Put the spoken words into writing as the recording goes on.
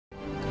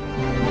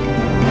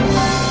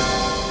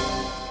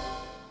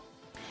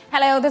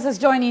Hello, this is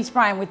Joy News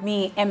Prime with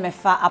me,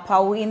 Emefa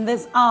Apawu. In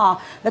this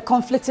hour, the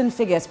conflicting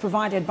figures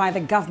provided by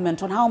the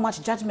government on how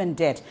much judgment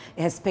debt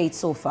it has paid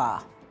so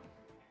far.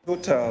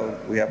 Total,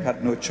 we have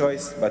had no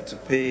choice but to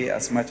pay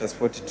as much as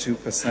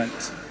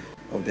 42%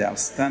 of the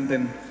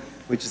outstanding,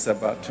 which is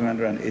about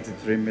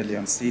 283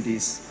 million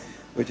cedis,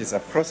 which is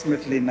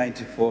approximately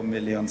 94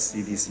 million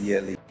cedis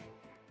yearly.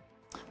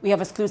 We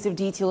have exclusive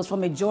details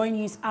from a Joy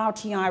News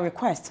RTI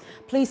request,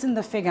 placing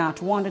the figure at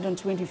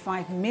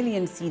 125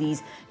 million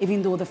cedis,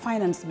 even though the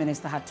finance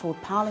minister had told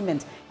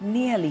Parliament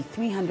nearly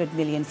 300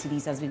 million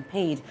cedis has been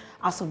paid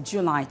as of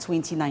July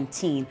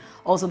 2019.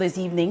 Also this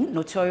evening,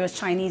 notorious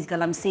Chinese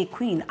Galamsey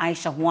queen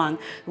Aisha Huang,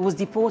 who was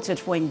deported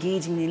for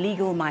engaging in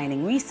illegal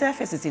mining,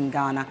 resurfaces in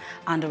Ghana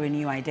under a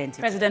new identity.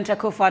 President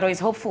Akufo-Addo is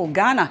hopeful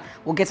Ghana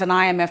will get an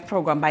IMF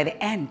program by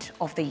the end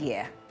of the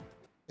year.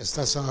 Yes,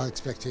 that's our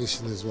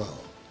expectation as well.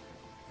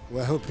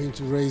 We're hoping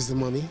to raise the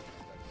money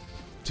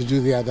to do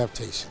the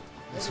adaptation.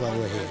 That's why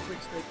we're here.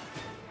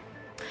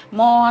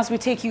 More as we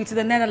take you to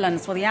the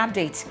Netherlands for the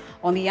update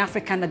on the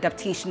African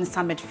Adaptation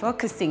Summit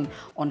focusing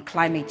on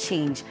climate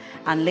change.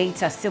 And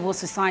later, civil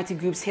society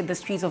groups hit the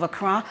streets of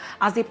Accra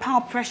as they pile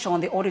pressure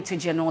on the Auditor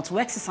General to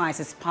exercise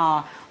his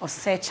power of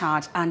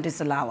surcharge and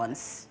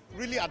disallowance.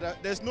 Really,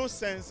 there's no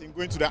sense in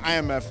going to the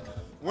IMF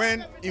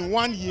when in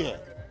 1 year,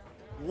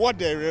 what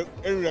the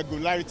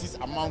irregularities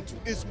amount to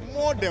is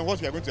more than what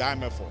we are going to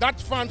IMF for.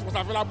 That fund was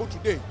available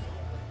today.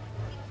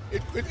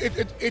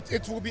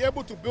 It will be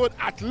able to build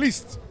at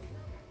least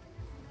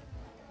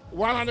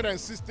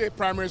 160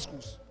 primary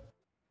schools.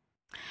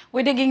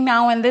 We're digging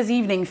now, and this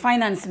evening,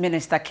 Finance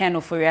Minister Ken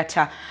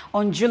Ofori-Atta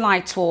on July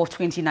 12,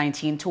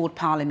 2019, told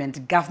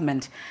Parliament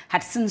government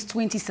had since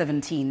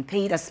 2017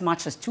 paid as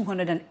much as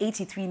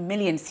 283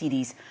 million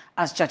cedis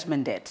as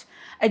judgment debt.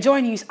 A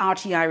Joy News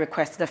RTI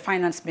request to the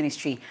Finance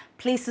Ministry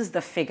places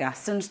the figure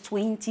since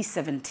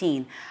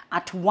 2017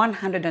 at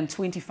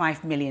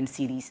 125 million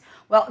cedis.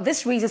 Well,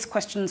 this raises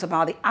questions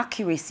about the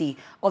accuracy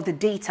of the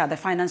data the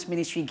Finance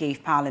Ministry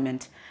gave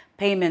Parliament.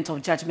 Payment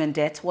of judgment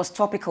debt was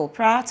topical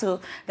prior to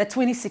the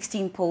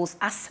 2016 polls,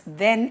 as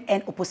then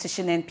an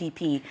opposition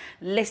NPP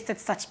listed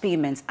such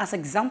payments as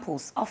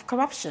examples of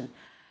corruption.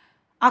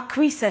 Our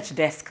research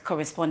desk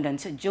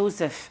correspondent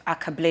Joseph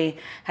Akable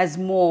has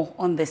more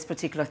on this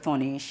particular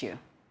thorny issue.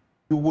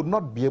 You would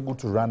not be able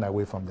to run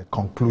away from the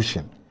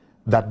conclusion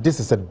that this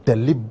is a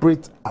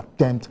deliberate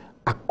attempt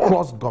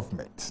across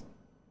government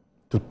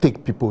to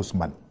take people's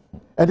money.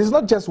 And it's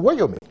not just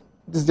Wayome.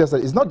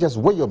 It's not just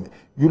Wayome.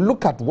 You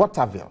look at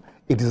Waterville,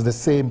 it is the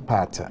same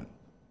pattern.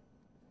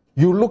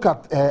 You look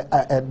at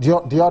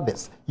the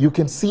others, you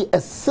can see a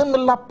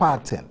similar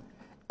pattern.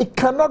 It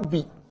cannot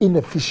be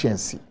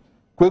inefficiency.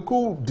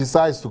 Kweku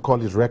decides to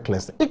call it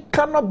reckless. It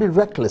cannot be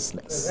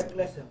recklessness.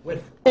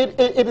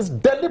 It is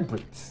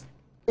deliberate.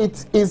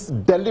 It is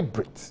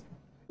deliberate.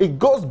 It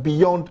goes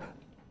beyond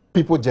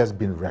people just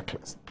being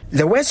reckless.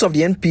 The words of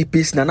the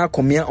NPP's Nana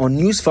Komia on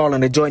Newsfile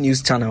on the Joy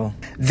News channel.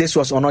 This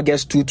was on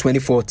August 2,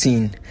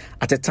 2014.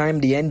 At the time,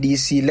 the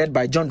NDC, led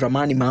by John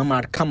Dramani Mahama,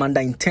 had come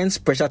under intense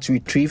pressure to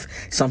retrieve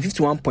some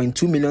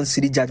 51.2 million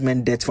cedi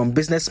judgment debt from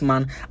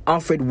businessman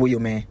Alfred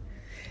Wayome.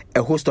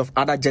 A host of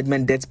other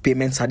judgment debt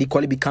payments had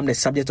equally become the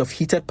subject of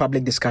heated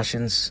public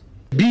discussions.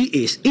 B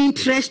is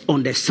interest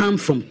on the sum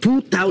from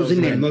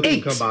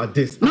 2008. About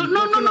this. No,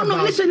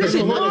 listen.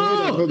 Listen.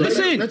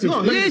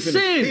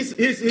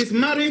 He's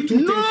married to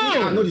things which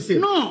are not the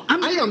same. No,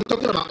 I am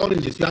talking about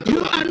oranges.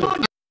 You are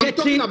not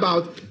talking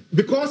about,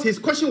 because his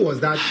question was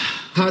that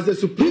has the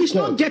Supreme Court... He's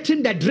not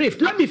getting the drift.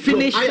 Let me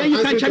finish, then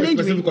you can challenge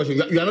me.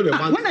 You are not the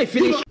one. When I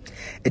finish...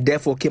 It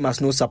therefore came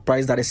as no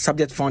surprise that the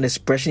subject found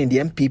expression in the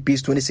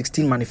MPP's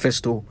 2016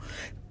 manifesto.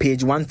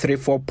 Page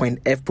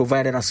 134.f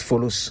provided as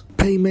follows.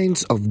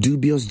 Payments of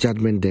dubious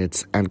judgment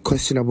debts and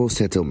questionable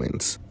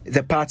settlements.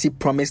 The party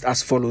promised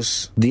as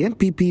follows. The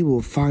NPP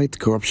will fight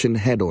corruption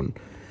head-on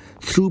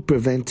through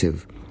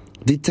preventive,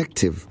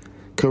 detective,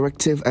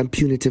 corrective and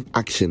punitive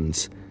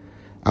actions.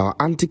 Our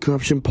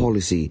anti-corruption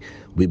policy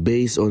will be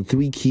based on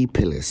 3 key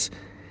pillars: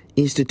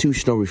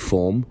 institutional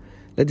reform,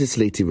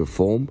 legislative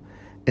reform,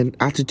 and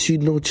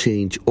attitudinal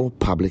change or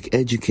public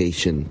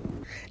education.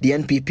 The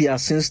NPP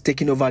has since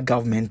taken over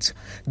government.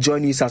 Joy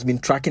News has been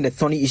tracking the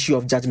thorny issue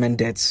of judgment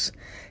debts.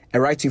 A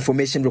right to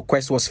information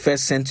request was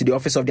first sent to the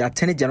Office of the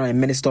Attorney General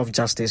and Minister of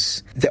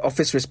Justice. The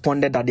office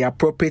responded that the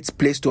appropriate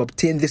place to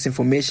obtain this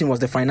information was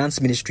the Finance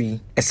Ministry.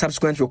 A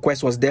subsequent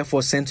request was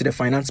therefore sent to the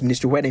Finance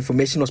Ministry, where the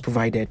information was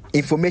provided.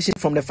 Information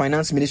from the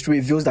Finance Ministry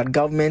reveals that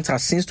government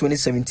has since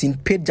 2017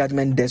 paid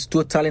judgment debts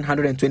totaling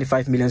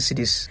 125 million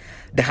cedis.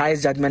 The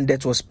highest judgment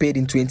debt was paid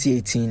in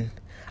 2018.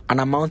 An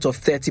amount of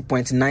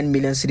 30.9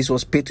 million cedis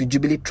was paid to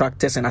Jubilee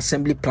Tractors and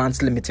Assembly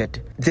Plants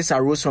Limited. This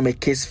arose from a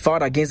case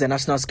filed against the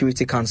National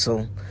Security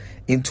Council.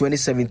 In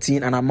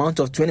 2017, an amount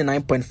of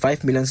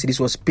 29.5 million cedis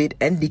was paid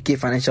NDK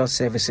Financial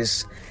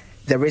Services.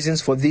 The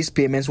reasons for these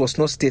payments was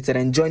not stated,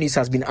 and Joy News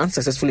has been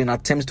unsuccessful in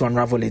attempts to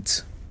unravel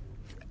it.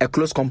 A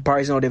close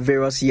comparison of the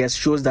various years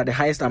shows that the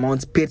highest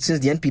amount paid since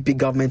the NPP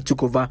government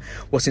took over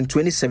was in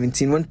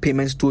 2017, when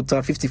payments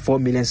totaled 54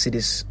 million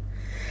cedis.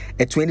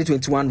 A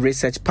 2021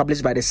 research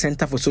published by the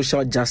Center for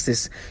Social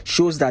Justice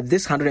shows that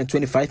this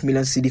 125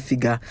 million cedi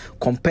figure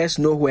compares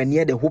nowhere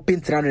near the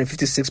whopping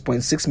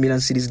 356.6 million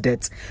cedis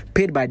debt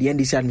paid by the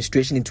NDC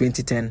administration in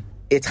 2010.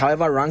 It,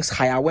 however, ranks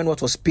higher when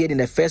what was paid in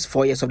the first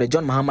 4 years of the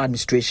John Mahama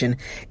administration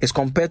is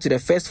compared to the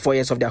first 4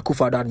 years of the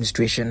Akufo-Addo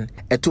administration.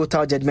 A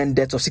total judgment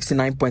debt of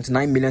 69.9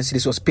 million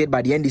cedis was paid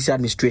by the NDC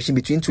administration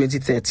between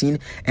 2013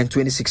 and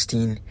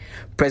 2016.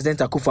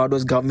 President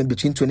Akufo-Addo's government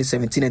between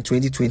 2017 and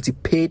 2020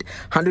 paid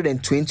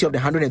 120 of the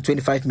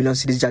 125 million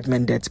cedis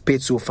judgment debts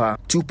paid so far.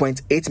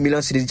 2.8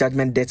 million cedis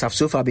judgment debts have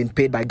so far been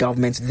paid by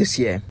government this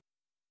year.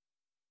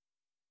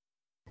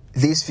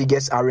 These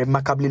figures are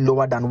remarkably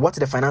lower than what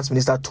the finance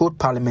minister told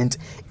Parliament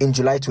in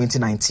July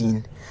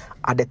 2019.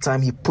 At the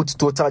time, he put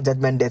total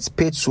judgment debts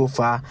paid so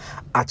far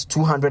at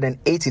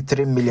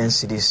 283 million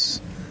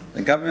cedis.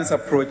 The government's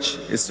approach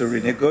is to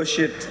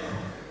renegotiate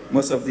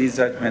most of these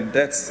judgment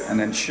debts and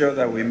ensure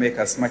that we make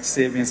as much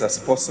savings as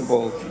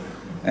possible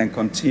and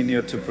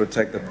continue to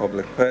protect the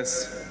public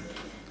purse.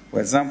 For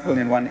example,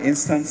 in one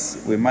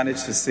instance, we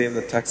managed to save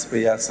the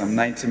taxpayer some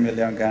 90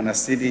 million Ghana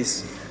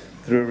cedis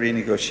through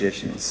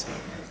renegotiations.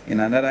 In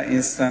another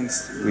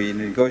instance, we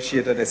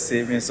negotiated a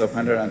savings of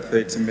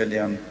 130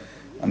 million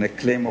on a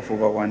claim of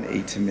over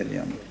 180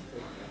 million.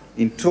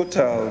 In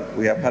total,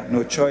 we have had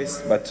no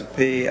choice but to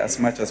pay as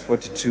much as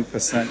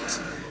 42%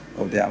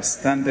 of the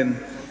outstanding,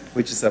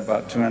 which is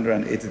about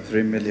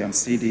 283 million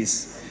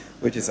cedis,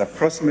 which is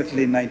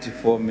approximately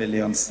 94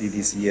 million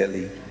cedis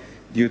yearly,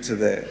 due to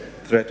the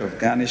threat of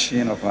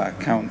garnishing of our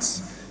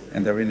accounts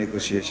and the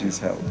renegotiations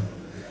held.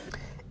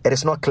 It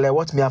is not clear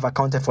what may have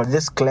accounted for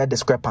this clear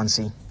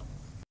discrepancy.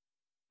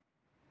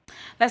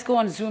 Let's go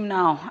on Zoom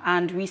now,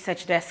 and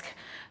research desk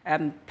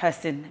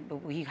person,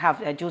 we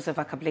have Joseph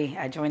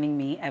Akable joining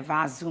me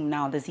via Zoom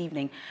now this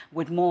evening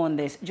with more on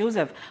this.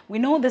 Joseph, we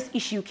know this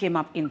issue came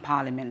up in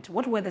Parliament.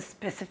 What were the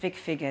specific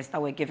figures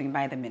that were given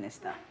by the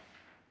minister?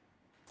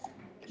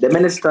 The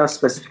minister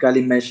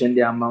specifically mentioned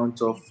the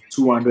amount of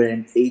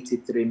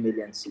 283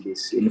 million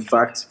cedis. In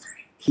fact,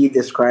 he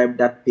described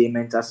that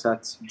payment as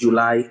at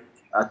July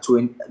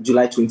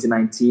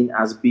 2019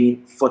 as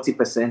being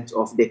 40%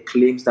 of the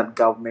claims that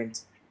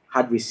government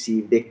had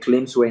received. The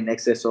claims were in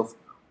excess of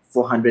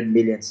 400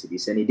 million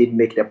cedis, and he did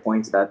make the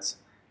point that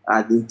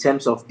in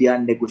terms of their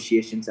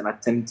negotiations and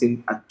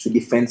attempting to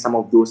defend some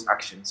of those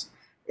actions,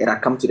 it had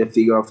come to the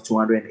figure of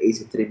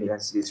 283 million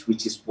cedis,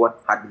 which is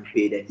what had been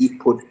paid, and he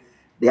put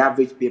the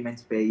average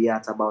payment per year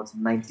at about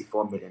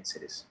 94 million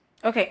cedis.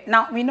 Okay,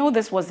 now we know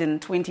this was in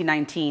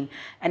 2019,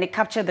 and it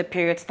captured the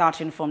period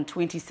starting from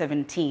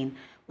 2017.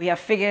 We have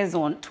figures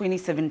on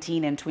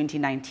 2017 and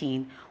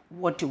 2019.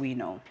 What do we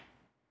know?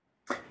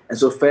 And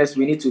so first,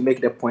 we need to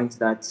make the point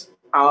that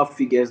our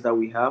figures that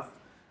we have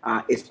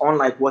is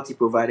unlike what he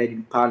provided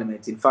in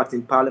Parliament. In fact,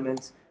 in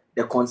Parliament,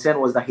 the concern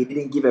was that he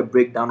didn't give a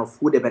breakdown of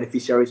who the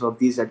beneficiaries of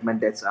these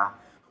judgment debts are.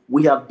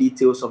 We have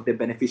details of the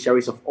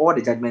beneficiaries of all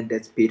the judgment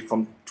debts paid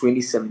from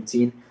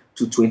 2017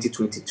 to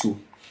 2022.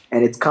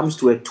 And it comes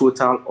to a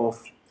total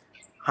of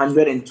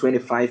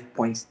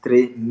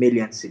 125.3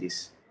 million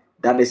cedis.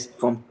 That is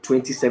from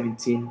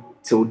 2017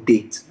 till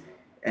date,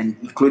 and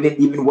including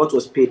even what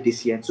was paid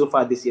this year. And so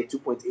far this year,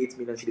 2.8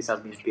 million cedis has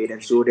been paid.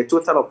 And so the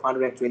total of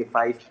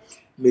 125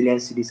 million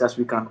cedis, as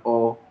we can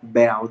all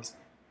bear out,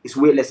 is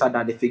way lesser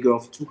than the figure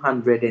of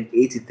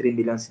 283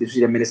 million cedis, which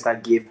the minister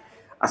gave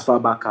as far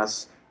back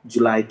as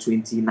July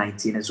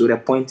 2019. And so the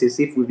point is,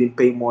 if we've been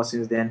paying more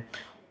since then,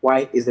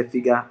 why is the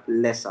figure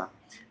lesser?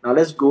 Now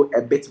let's go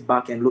a bit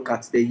back and look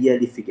at the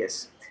yearly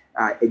figures.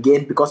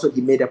 Again, because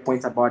he made a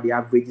point about the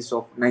averages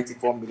of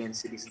 94 million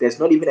cedis, there's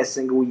not even a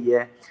single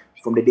year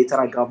from the data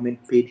that government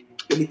paid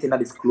anything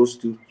that is close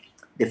to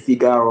the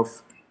figure of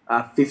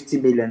 50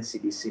 million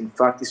cedis. In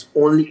fact, it's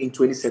only in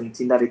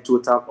 2017 that a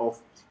total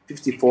of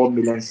 54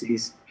 million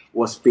cedis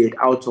was paid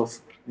out of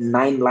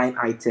 9 line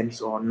items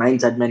or 9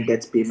 judgment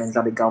debt payments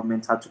that the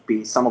government had to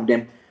pay. Some of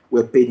them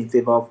were paid in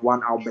favor of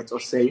one Albert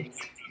Osei.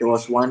 There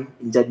was one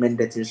in judgment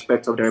debt in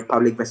respect of the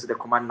Republic versus the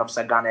Commanding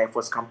Officer Ghana Air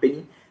Force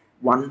Company.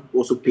 One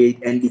also paid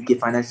NDK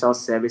Financial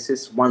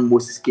Services. One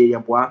Moses K.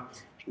 Yabwa.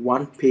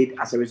 One paid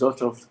as a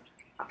result of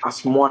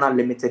Asmona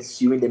Limited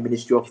suing the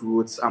Ministry of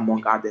Roads,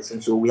 among others.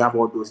 And so we have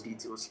all those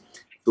details.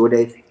 So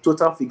the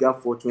total figure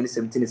for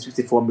 2017 is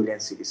 54 million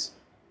cedis.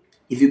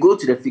 If you go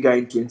to the figure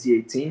in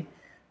 2018,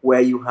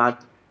 where you had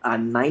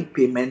 9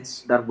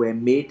 payments that were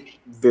made,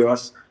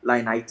 various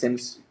line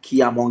items, key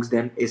amongst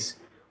them is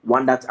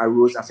one that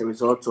arose as a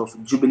result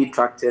of Jubilee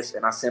Tractors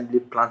and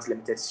Assembly Plants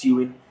Limited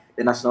suing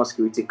the National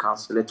Security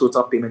Council. The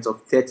total payment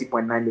of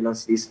 30.9 million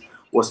cedis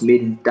was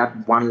made in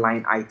that one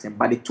line item.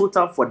 But the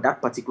total for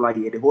that particular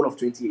year, the whole of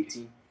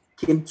 2018,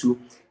 came to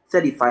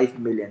 35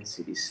 million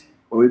cedis.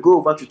 When we go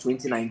over to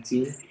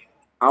 2019,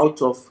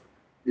 out of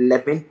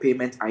 11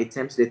 payment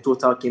items, the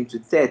total came to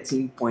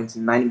 13.9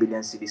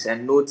 million cedis.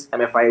 And note,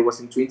 MFI, it was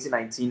in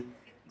 2019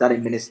 that the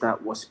minister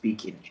was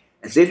speaking.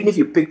 And so even if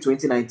you pick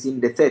 2019,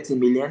 the 30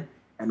 million,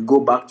 and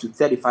go back to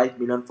 35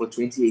 million for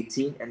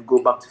 2018, and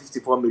go back to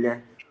 54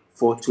 million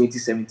for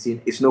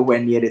 2017 is nowhere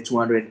near the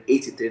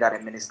 283 that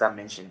the minister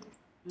mentioned.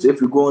 So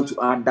if we go on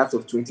to add that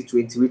of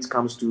 2020, which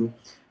comes to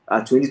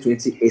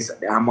 2020 is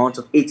the amount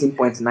of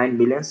 18.9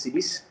 million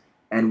cedis,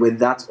 and with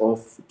that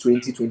of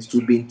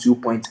 2022 being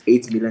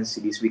 2.8 million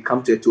cedis, we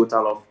come to a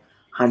total of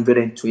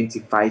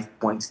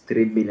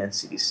 125.3 million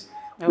cedis.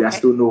 Okay. We are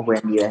still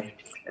nowhere near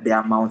the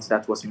amount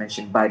that was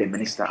mentioned by the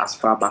minister as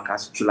far back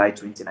as July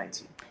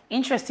 2019.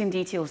 Interesting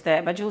details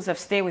there, but Joseph,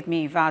 stay with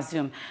me via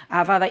Zoom. I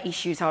have other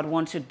issues I would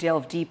want to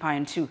delve deeper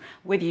into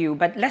with you,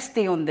 but let's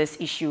stay on this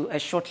issue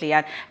shortly.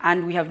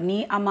 And we have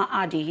Emefa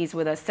Apawu. He's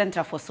with the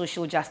Center for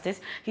Social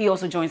Justice. He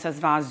also joins us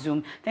via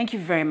Zoom. Thank you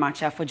very much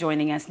for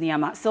joining us,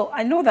 Emefa. So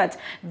I know that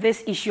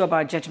this issue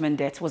about judgment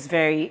debt was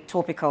very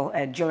topical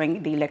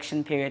during the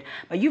election period,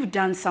 but you've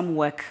done some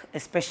work,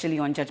 especially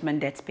on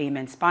judgment debt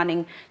payments,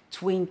 spanning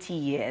 20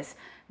 years.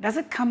 Does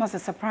it come as a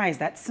surprise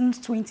that since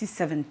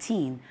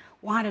 2017,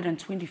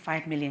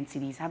 125 million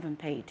cedis have been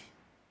paid?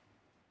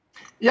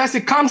 Yes,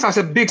 it comes as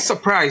a big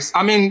surprise.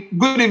 I mean,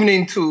 good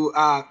evening to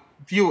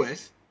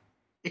viewers.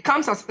 It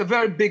comes as a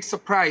very big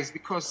surprise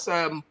because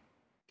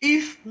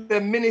if the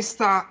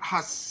minister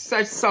has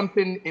said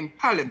something in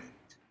Parliament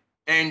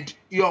and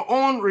your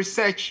own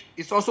research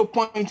is also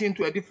pointing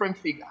to a different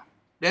figure,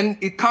 then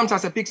it comes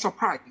as a big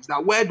surprise.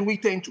 That where do we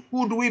turn to?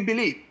 Who do we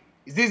believe?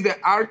 Is this the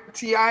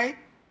RTI?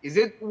 Is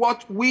it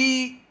what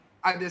we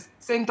at the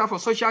Center for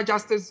Social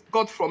Justice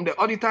got from the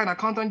Auditor and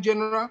Accountant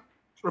General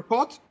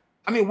report?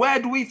 I mean, where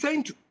do we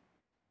turn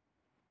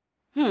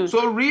to?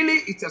 So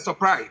really, it's a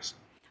surprise.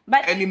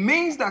 And it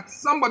means that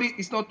somebody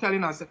is not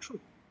telling us the truth.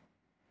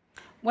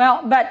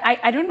 Well, but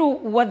I don't know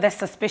what the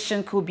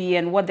suspicion could be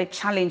and what the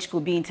challenge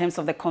could be in terms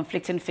of the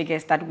conflicting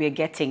figures that we're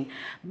getting.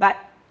 But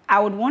I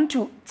would want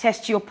to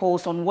test your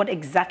pulse on what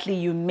exactly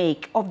you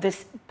make of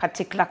this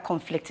particular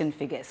conflicting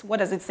figures. What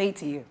does it say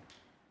to you?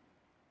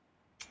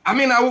 I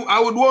mean, I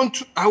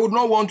would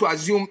not want to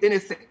assume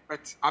anything,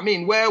 but I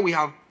mean, where we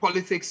have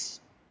politics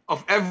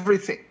of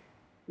everything,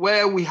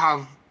 where we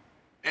have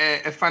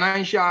a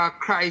financial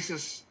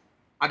crisis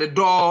at the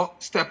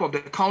doorstep of the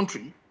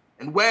country,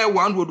 and where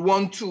one would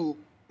want to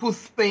put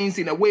things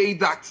in a way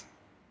that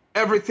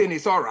everything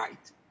is all right,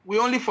 we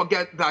only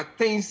forget that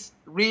things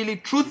really,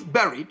 truth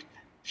buried,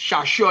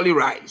 shall surely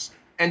rise.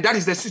 And that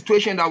is the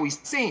situation that we're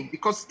seeing,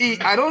 because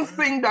I don't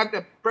think that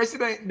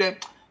the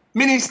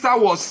minister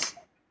was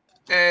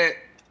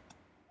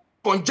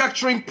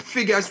conjecturing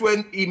figures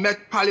when he met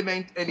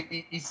Parliament and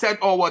he said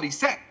all what he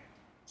said.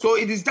 So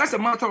it is just a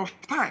matter of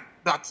time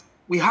that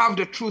we have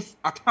the truth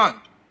at hand.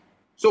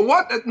 So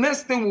what the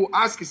next thing we'll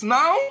ask is,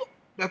 now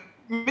the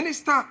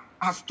minister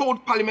has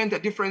told Parliament a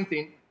different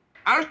thing,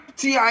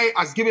 RTI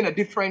has given a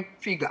different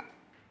figure.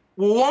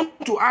 We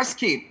want to ask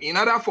him, in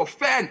order for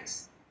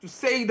fairness, to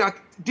say that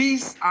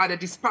these are the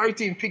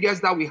disparity in figures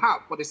that we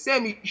have for the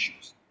same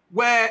issues.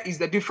 Where is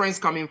the difference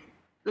coming from?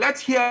 Let's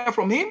hear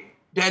from him.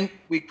 Then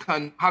we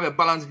can have a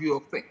balanced view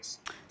of things.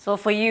 So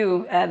for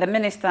you, the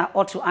minister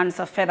ought to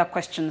answer further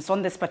questions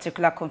on this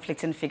particular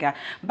conflicting figure.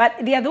 But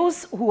there are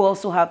those who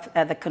also have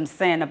the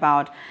concern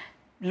about,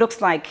 looks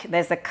like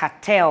there's a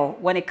cartel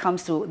when it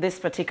comes to this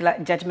particular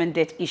judgment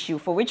debt issue,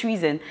 for which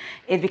reason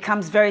it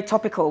becomes very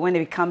topical when it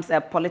becomes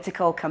a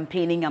political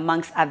campaigning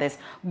amongst others.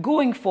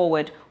 Going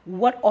forward,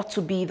 what ought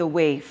to be the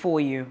way for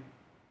you?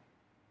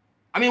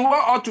 I mean,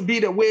 what ought to be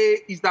the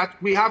way is that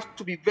we have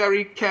to be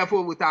very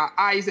careful with our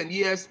eyes and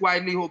ears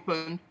widely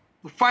open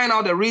to find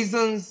out the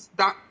reasons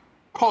that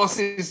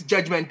causes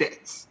judgment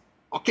debts.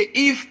 Okay,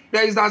 if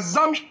there is the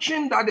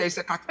assumption that there is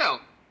a cartel,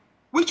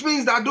 which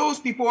means that those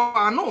people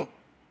are known.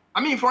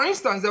 I mean, for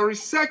instance, the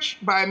research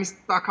by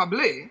Mr.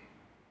 Kable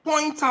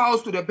points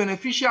out to the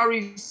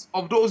beneficiaries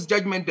of those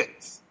judgment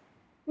debts.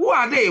 Who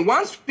are they?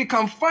 Once we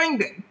can find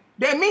them,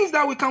 that means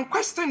that we can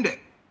question them.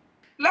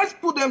 Let's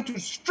put them to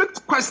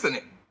strict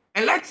questioning.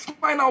 And let's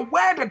find out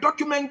where the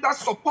document that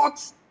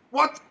supports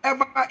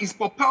whatever is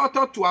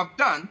purported to have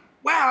done,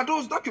 where are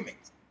those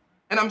documents?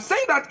 And I'm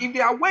saying that if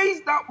there are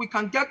ways that we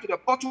can get to the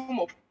bottom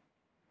of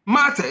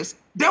matters,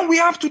 then we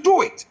have to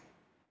do it.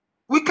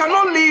 We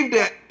cannot leave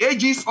the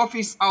AG's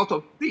office out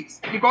of this,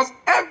 because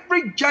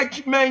every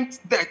judgment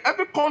that,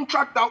 every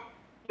contract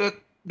that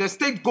the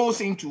state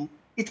goes into,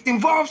 it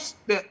involves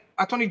the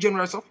Attorney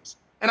General's office.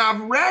 And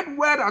I've read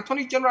where the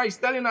Attorney General is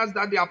telling us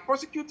that they are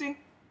prosecuting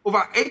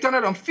over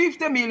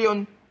 850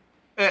 million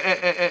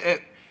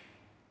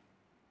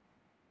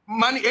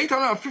money,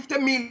 850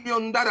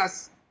 million that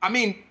has, I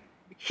mean,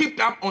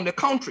 heaped up on the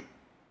country.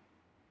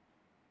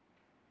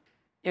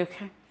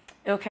 Okay.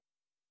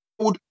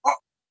 Would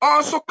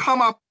also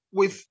come up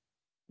with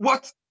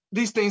what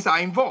these things are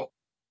involved.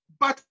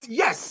 But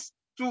yes,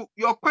 to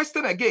your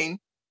question again,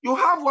 you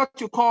have what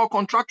you call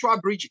contractual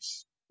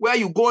breaches, where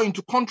you go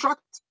into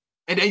contract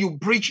and then you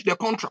breach the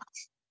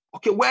contract.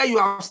 Okay, where you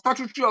have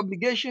statutory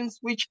obligations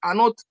which are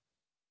not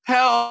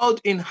held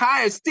in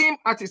high esteem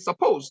as is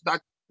supposed,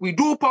 that we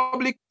do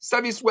public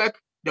service work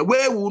the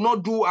way we will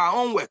not do our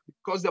own work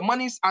because the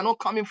monies are not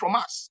coming from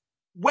us,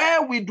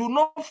 where we do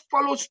not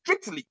follow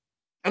strictly,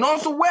 and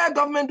also where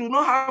government do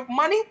not have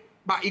money,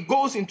 but it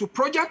goes into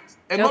projects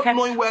and not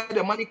knowing where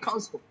the money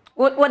comes from.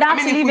 We'll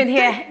have to leave it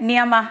here,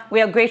 Niama.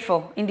 We are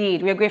grateful,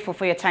 indeed. We are grateful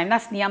for your time.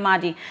 That's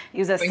Niamadi,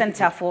 who's a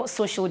Center for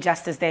Social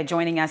Justice there,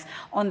 joining us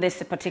on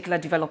this particular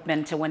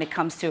development when it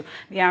comes to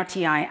the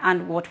RTI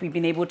and what we've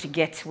been able to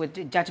get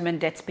with judgment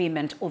debts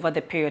payment over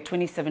the period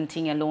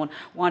 2017 alone,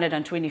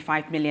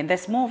 125 million.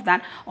 There's more of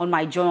that on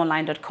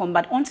myjoyonline.com.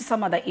 But on to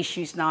some other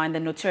issues now. And the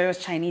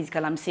notorious Chinese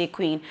Galamsey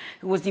queen,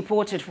 who was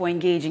deported for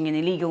engaging in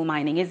illegal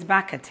mining, is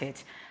back at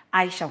it.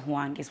 Aisha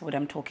Huang is what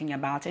I'm talking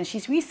about, and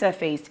she's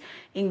resurfaced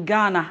in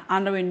Ghana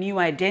under a new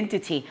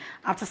identity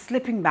after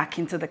slipping back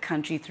into the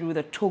country through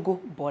the Togo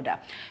border.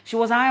 She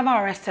was,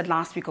 however, arrested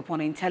last week upon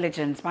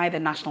intelligence by the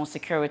National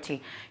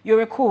Security. You'll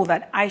recall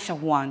that Aisha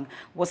Huang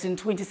was in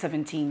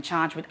 2017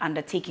 charged with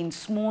undertaking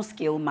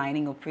small-scale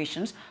mining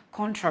operations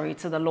contrary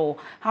to the law.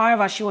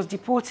 However, she was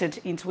deported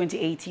in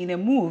 2018, a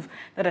move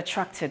that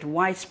attracted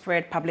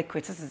widespread public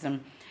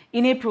criticism.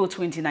 In April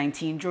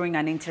 2019, during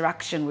an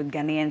interaction with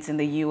Ghanaians in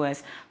the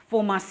U.S.,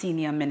 former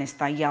senior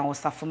minister Yao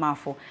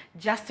Safumafo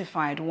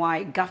justified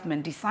why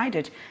government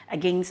decided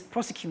against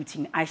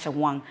prosecuting Aisha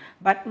Huang,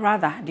 but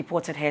rather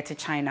deported her to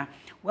China.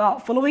 Well,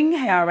 following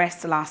her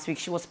arrest last week,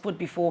 she was put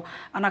before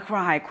an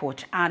Accra High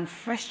Court and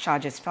fresh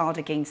charges filed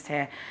against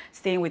her.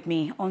 Staying with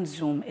me on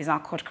Zoom is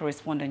our court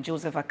correspondent,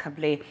 Joseph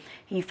Akable.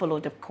 He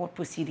followed the court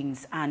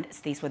proceedings and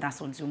stays with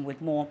us on Zoom with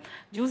more.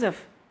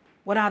 Joseph,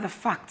 what are the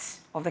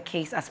facts of the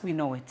case as we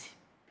know it?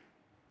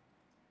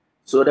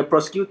 So the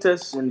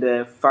prosecutors in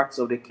the facts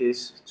of the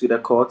case to the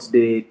court,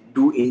 they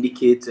do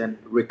indicate and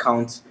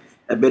recount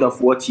a bit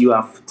of what you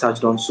have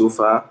touched on so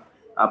far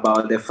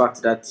about the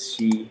fact that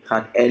she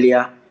had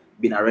earlier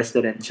been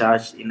arrested and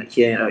charged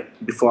here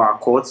before our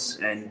courts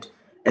and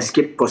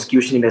escaped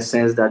prosecution in the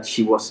sense that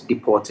she was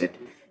deported.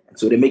 And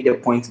so they make the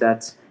point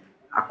that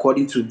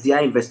according to their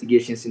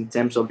investigations in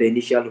terms of the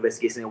initial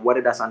investigation and what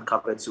it has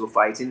uncovered so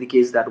far, it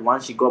indicates that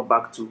once she got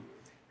back to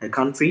her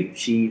country,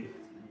 she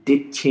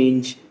did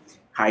change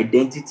her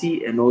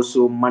identity and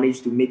also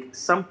managed to make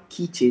some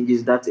key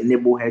changes that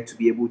enable her to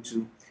be able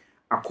to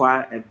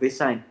acquire a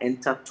visa and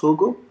enter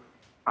Togo,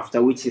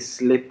 after which she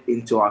slipped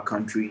into our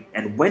country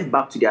and went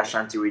back to the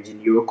Ashanti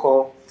region. You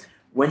recall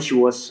when she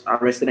was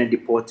arrested and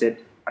deported,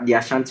 the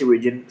Ashanti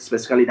region,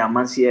 specifically the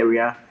Amansi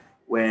area,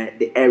 where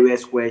the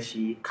areas where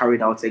she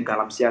carried out her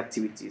Galamsey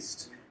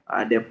activities.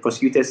 The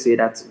prosecutors say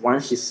that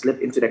once she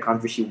slipped into the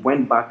country, she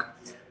went back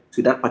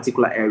to that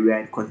particular area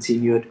and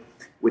continued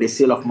with the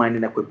sale of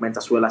mining equipment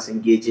as well as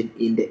engaging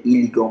in the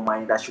illegal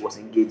mining that she was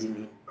engaging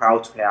in prior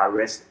to her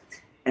arrest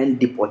and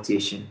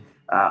deportation.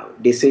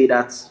 They say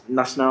that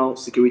national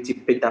security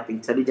picked up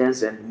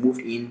intelligence and moved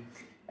in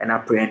and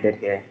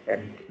apprehended her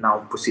and now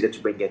proceeded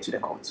to bring her to the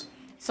court.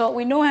 So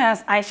we know her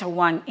as Aisha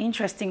Huang.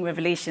 Interesting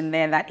revelation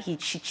there that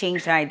she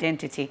changed her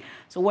identity.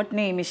 So what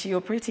name is she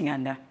operating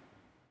under?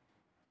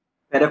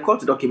 In the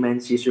court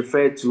documents, she's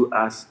referred to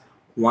as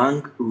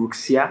Huang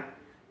Ruxia,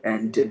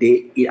 and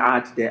they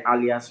add the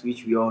alias,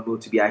 which we all know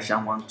to be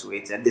Aisha Huang, to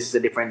it. And this is a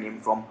different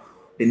name from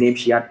the name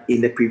she had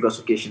in the previous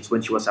occasions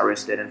when she was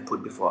arrested and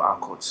put before our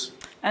courts.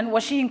 And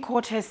was she in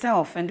court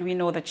herself? And do we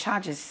know the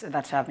charges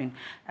that have been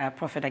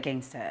proffered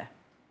against her?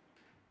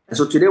 And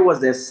so today was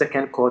the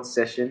second court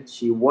session.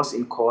 She was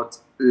in court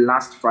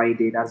last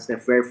Friday. That's the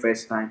very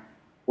first time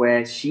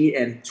where she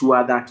and two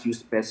other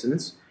accused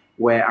persons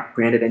were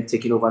apprehended and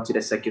taken over to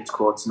the circuit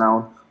courts.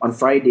 Now, on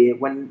Friday,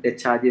 when the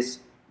charges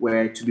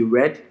were to be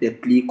read, the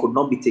plea could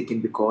not be taken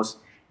because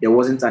there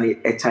wasn't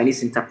a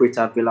Chinese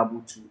interpreter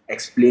available to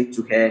explain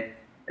to her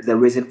the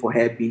reason for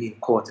her being in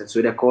court. And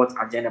so the court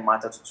adjourned the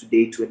matter to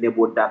today to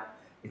enable that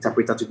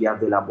interpreter to be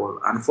available.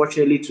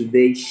 Unfortunately,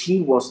 today,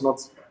 she was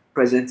not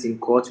present in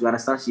court. We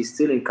understand she's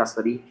still in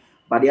custody,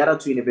 but the other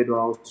two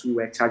individuals who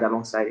were charged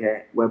alongside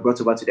her were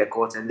brought over to the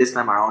court. And this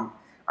time around,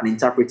 an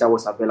interpreter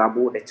was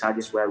available. The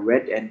charges were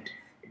read and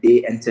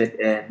they entered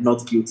a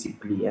not guilty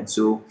plea. And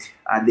so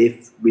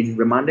they've been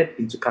remanded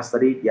into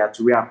custody. They are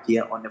to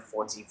reappear on the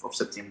 14th of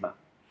September.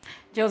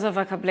 Joseph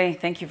Akable,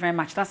 thank you very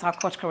much. That's our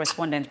court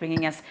correspondent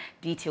bringing us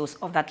details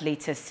of that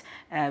latest,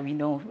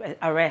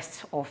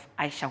 arrest of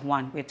Aisha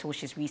Huang. We're told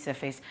she's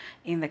resurfaced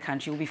in the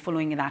country. We'll be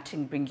following that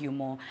and bring you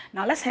more.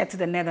 Now, let's head to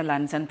the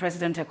Netherlands. And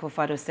President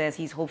Akufo-Addo says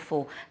he's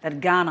hopeful that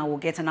Ghana will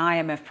get an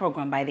IMF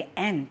program by the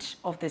end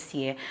of this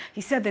year.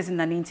 He said this in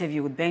an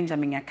interview with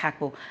Benjamin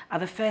Akakpo at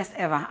the first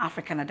ever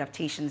African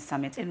Adaptation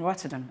Summit in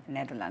Rotterdam,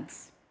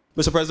 Netherlands.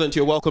 Mr. President,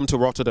 you're welcome to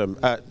Rotterdam.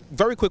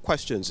 Very quick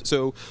questions.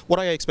 So what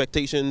are your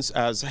expectations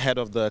as head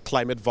of the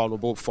Climate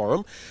Vulnerable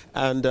Forum?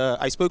 And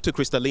I spoke to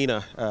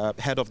Kristalina,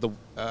 head of the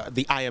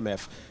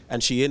IMF,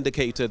 and she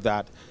indicated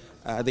that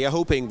they are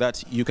hoping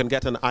that you can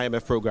get an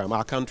IMF program,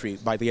 our country,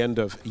 by the end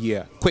of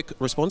year. Quick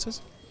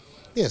responses?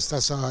 Yes,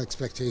 that's our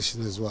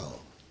expectation as well.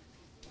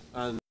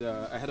 And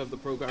ahead of the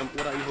program,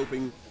 what are you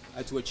hoping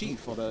to achieve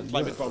for the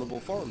Climate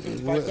Vulnerable Forum,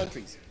 55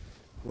 countries?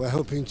 We're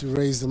hoping to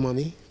raise the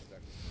money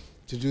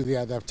to do the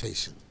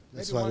adaptation.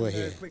 That's why we're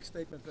here. Quick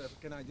statement,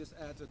 can I just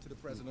add to the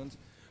President?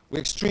 We're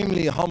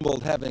extremely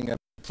humbled having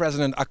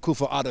President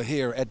Akufo-Addo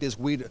here at this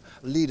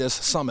Leaders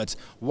Summit.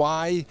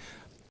 Why?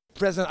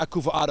 President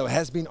Akufo-Addo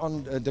has been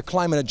on the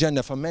climate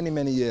agenda for many,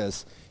 many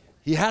years.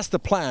 He has the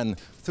plan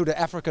through the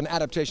African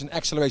Adaptation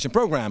Acceleration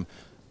Program,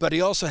 but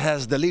he also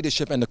has the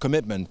leadership and the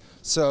commitment.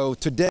 So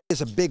today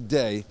is a big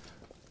day.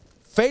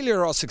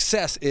 Failure or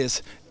success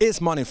is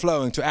money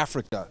flowing to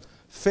Africa?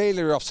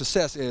 Failure of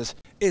success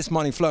is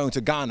money flowing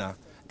to Ghana?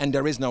 And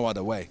there is no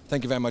other way.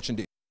 Thank you very much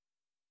indeed.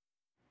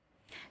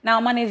 Now,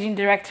 Managing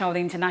Director of the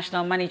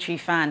International Monetary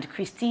Fund,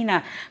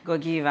 Christina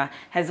Gorgieva,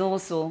 has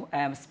also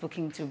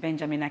spoken to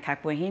Benjamin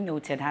Akakpo. He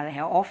noted that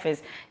her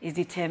office is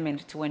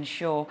determined to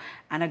ensure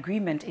an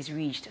agreement is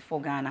reached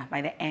for Ghana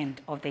by the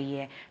end of the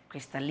year.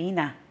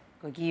 Christina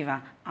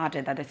Gorgieva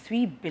added that the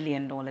 $3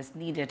 billion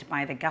needed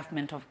by the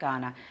government of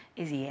Ghana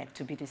is yet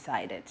to be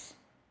decided.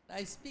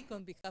 I speak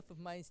on behalf of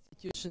my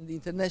institution, the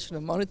International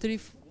Monetary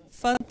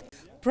Fund.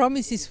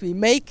 Promises we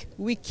make,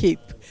 we keep.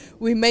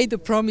 We made a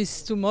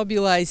promise to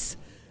mobilize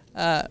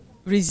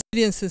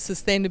resilience and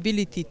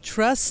sustainability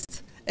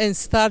trust and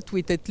start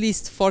with at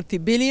least 40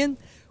 billion.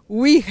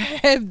 We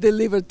have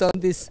delivered on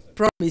this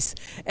promise,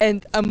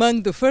 and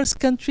among the first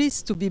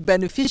countries to be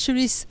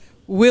beneficiaries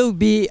will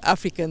be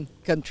African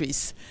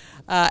countries.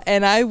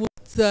 And I would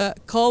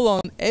call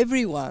on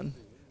everyone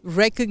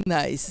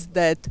recognize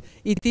that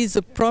it is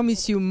a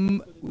promise you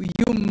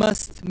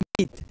must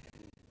meet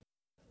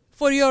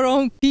for your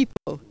own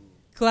people.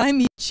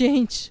 Climate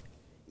change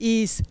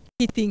is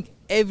hitting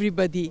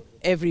everybody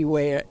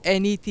everywhere,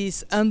 and it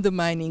is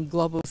undermining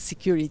global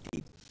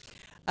security.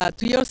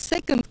 To your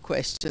second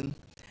question,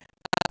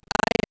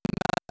 I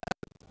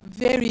am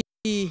very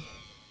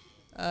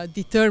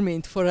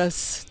determined for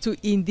us to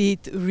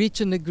indeed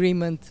reach an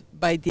agreement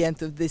by the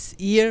end of this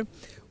year.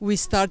 We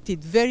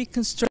started very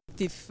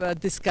constructive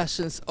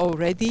discussions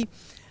already,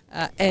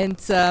 and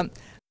to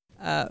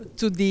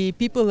the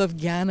people of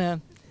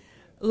Ghana,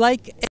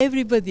 like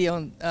everybody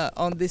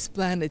on this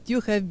planet,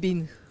 you have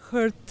been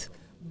hurt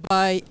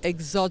by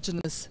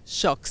exogenous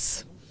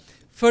shocks.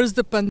 First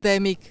the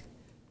pandemic,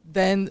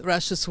 then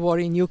Russia's war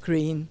in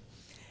Ukraine.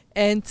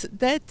 And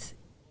that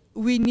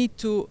we need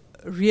to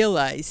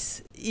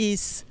realize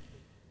is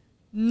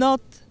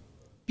not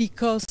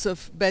because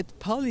of bad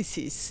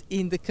policies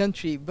in the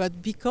country,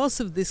 but because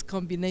of this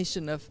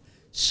combination of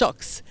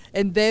shocks.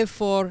 And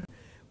therefore,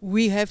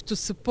 we have to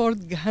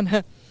support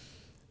Ghana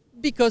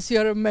because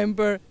you're a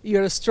member,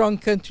 you're a strong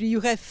country, you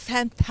have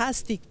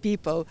fantastic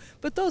people,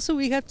 but also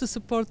we have to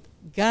support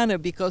Ghana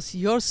because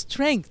your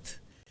strength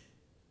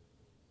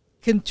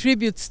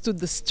contributes to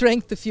the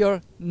strength of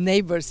your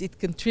neighbors. It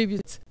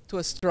contributes to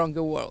a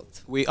stronger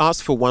world. We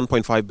asked for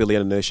 1.5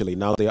 billion initially.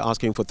 Now they're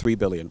asking for 3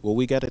 billion. Will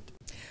we get it?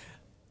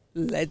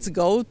 Let's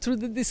go through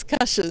the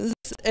discussions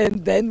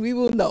and then we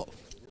will know.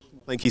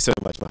 Thank you so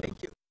much, madam.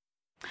 Thank you.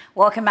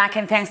 Welcome back,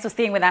 and thanks for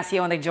staying with us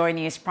here on the Joy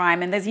News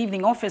Prime. And this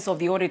evening, Office of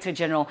the Auditor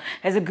General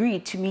has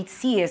agreed to meet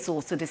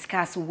CSOs to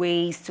discuss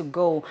ways to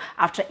go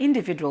after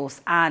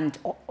individuals and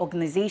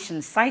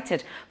organizations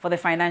cited for the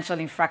financial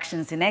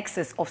infractions in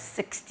excess of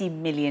 60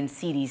 million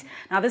cedis.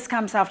 Now, this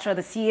comes after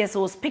the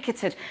CSOs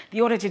picketed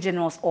the Auditor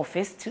General's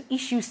office to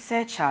issue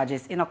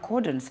surcharges in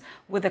accordance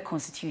with the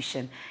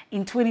Constitution.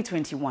 In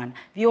 2021,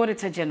 the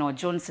Auditor General,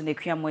 Johnson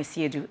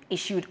Ekuamo-Esiedu,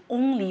 issued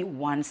only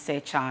one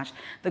surcharge.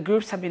 The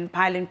groups have been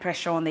piling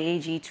pressure on the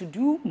AG to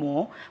do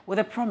more, with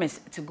a promise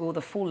to go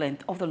the full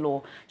length of the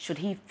law should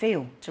he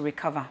fail to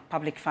recover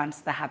public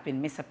funds that have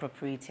been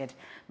misappropriated.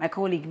 My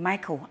colleague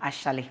Michael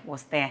Ashali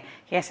was there.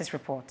 Here's his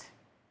report.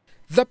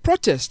 The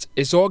protest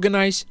is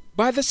organized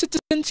by the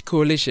Citizens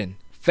Coalition.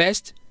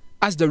 First,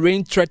 as the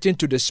rain threatened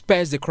to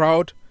disperse the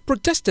crowd,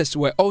 protesters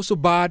were also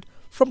barred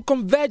from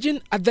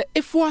converging at the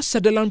Ifua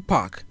Sutherland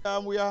Park.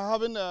 We are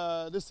having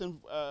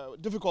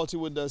difficulty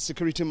with the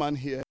security man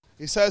here.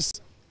 He says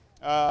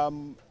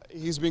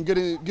he's been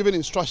given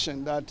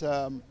instruction that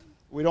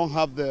we don't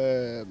have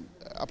the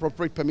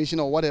appropriate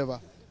permission or whatever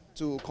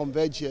to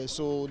converge here,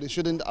 so they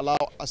shouldn't allow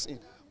us in.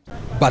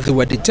 But they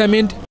were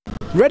determined,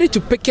 ready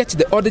to picket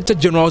the Auditor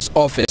General's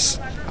office.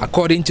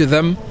 According to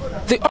them,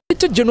 the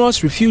Auditor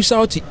General's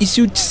refusal to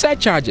issue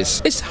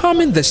surcharges is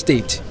harming the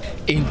state.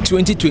 In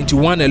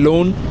 2021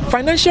 alone,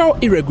 financial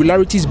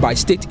irregularities by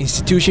state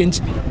institutions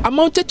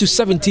amounted to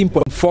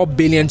 17.4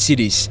 billion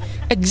cedis.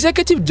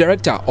 Executive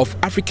Director of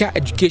Africa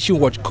Education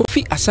Watch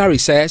Kofi Asari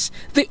says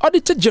the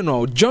Auditor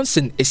General,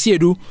 Johnson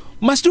Esiedu,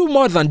 must do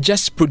more than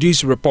just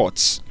produce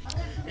reports.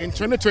 In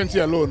 2020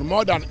 alone,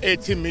 more than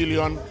 80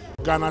 million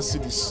Ghana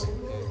cedis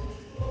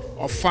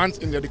of funds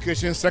in the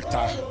education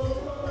sector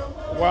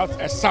were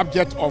a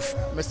subject of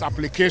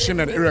misapplication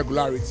and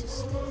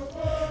irregularities.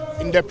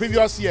 In the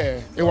previous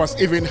year, it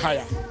was even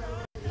higher.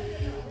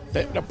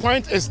 The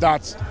point is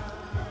that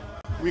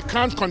we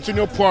can't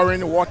continue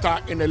pouring water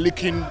in a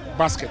leaking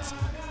basket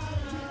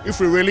if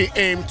we really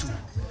aim to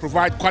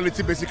provide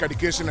quality basic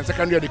education and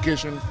secondary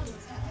education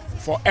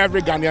for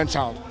every Ghanaian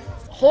child.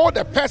 Hold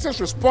the persons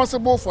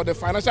responsible for the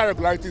financial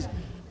irregularities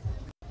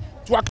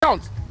to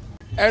account.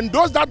 And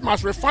those that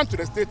must refund to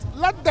the state,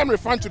 let them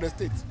refund to the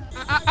state.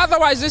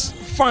 Otherwise, these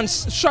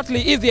funds,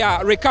 shortly, if they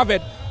are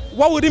recovered,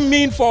 what would it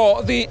mean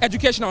for the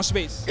educational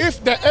space?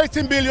 If the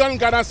 18 billion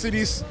Ghana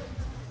cedis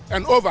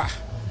and over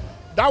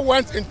that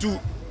went into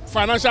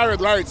financial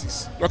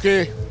irregularities,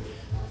 okay,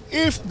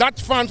 if that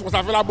fund was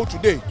available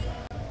today,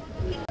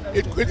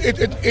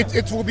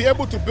 it will be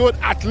able to build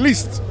at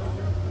least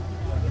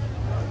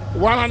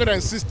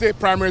 160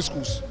 primary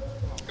schools.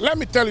 Let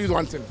me tell you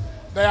one thing.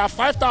 There are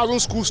 5,000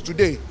 schools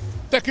today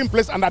taking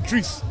place under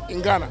trees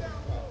in Ghana.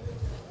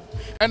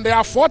 And there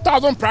are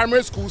 4,000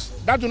 primary schools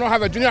that do not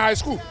have a junior high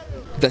school.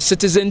 The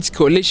Citizens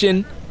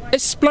Coalition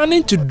is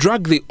planning to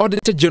drag the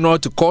Auditor General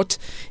to court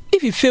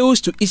if he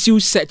fails to issue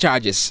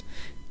surcharges.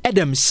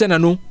 Adam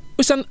Senanu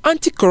is an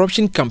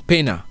anti-corruption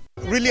campaigner.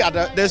 Really,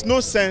 there's no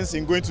sense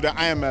in going to the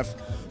IMF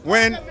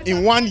when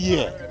in 1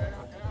 year,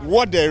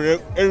 what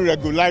the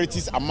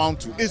irregularities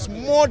amount to is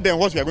more than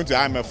what we are going to the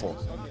IMF for.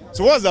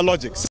 So what's the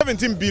logic?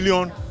 17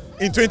 billion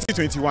in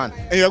 2021,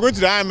 and you're going to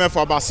the IMF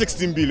for about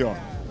 16 billion.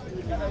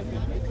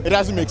 It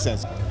doesn't make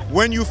sense.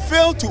 When you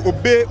fail to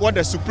obey what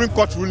the Supreme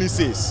Court ruling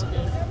says,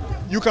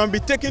 you can be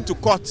taken to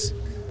court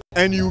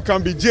and you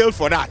can be jailed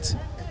for that.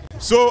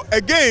 So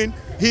again,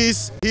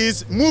 he's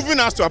moving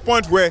us to a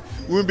point where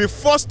we'll be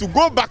forced to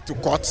go back to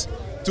court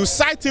to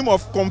cite him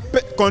of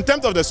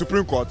contempt of the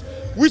Supreme Court,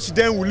 which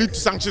then will lead to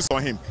sanctions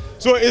on him.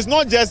 So it's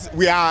not just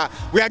we are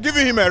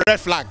giving him a red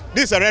flag.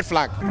 This is a red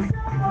flag.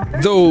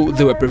 Though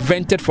they were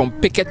prevented from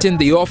picketing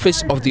the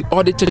office of the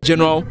Auditor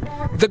General,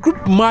 the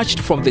group marched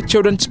from the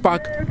Children's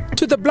Park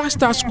to the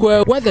Blaster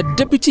Square, where the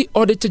Deputy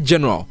Auditor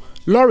General,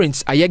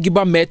 Lawrence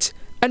Ayagiba, met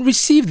and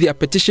received their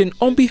petition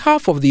on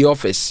behalf of the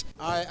office.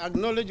 I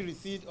acknowledge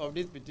receipt of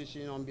this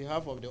petition on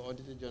behalf of the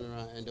Auditor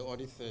General and the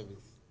Audit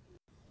Service.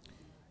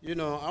 You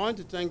know, I want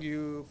to thank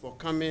you for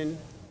coming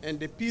and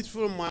the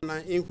peaceful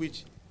manner in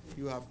which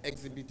you have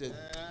exhibited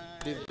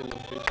this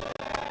demonstration.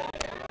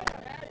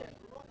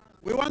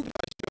 We want to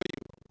assure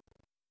you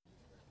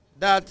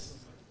that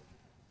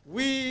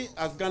we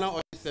as Ghana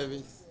Audit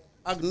Service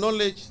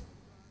acknowledge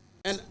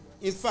and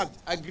in fact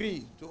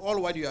agree to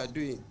all what you are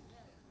doing.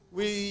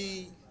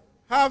 We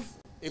have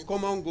a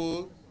common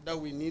goal that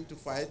we need to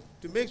fight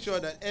to make sure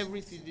that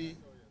every city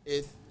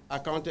is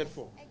accounted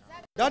for.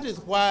 Exactly. That is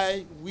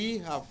why we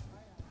have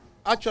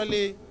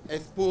actually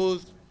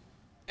exposed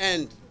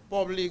and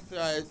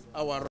publicized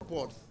our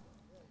reports.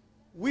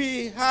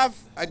 We have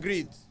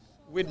agreed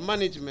with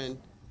management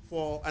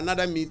for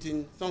another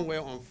meeting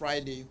somewhere on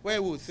Friday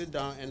where we'll sit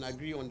down and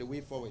agree on the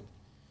way forward.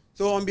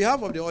 So on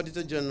behalf of the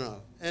Auditor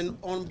General and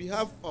on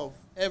behalf of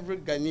every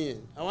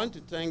Ghanaian, I want to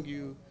thank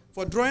you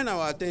for drawing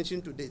our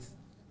attention to this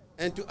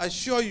and to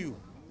assure you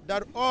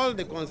that all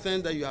the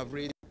concerns that you have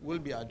raised will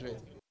be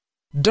addressed.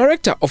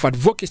 Director of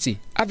Advocacy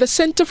at the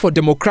Center for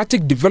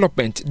Democratic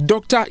Development,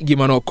 Dr.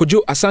 Gimano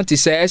Kojo Asante,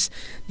 says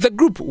the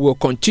group will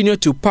continue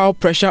to pile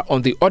pressure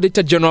on the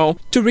Auditor General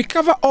to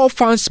recover all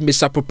funds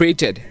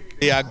misappropriated.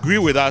 They agree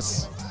with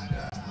us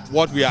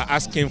what we are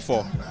asking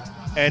for,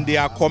 and they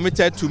are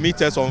committed to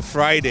meet us on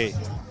Friday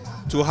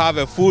to have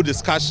a full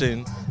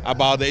discussion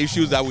about the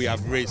issues that we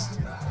have raised.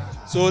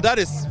 So that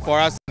is for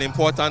us an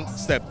important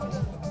step.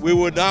 We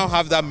will now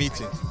have that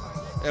meeting,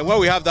 and when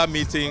we have that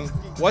meeting,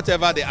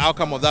 whatever the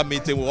outcome of that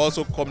meeting, will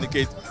also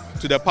communicate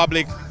to the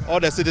public, all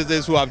the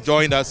citizens who have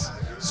joined us,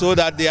 so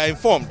that they are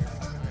informed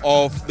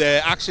of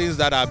the actions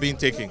that are being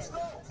taken.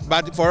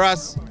 But for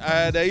us,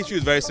 the issue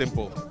is very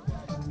simple.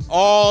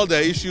 All the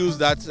issues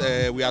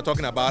that we are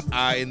talking about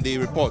are in the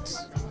reports.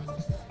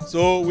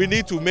 So we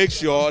need to make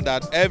sure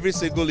that every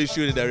single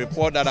issue in the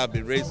report that has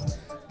been raised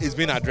is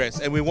being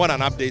addressed, and we want an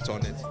update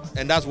on it.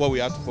 And that's what we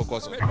have to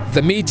focus on.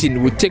 The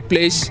meeting will take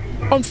place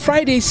on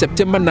Friday,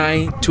 September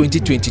 9,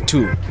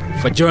 2022.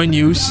 For Joy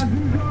News,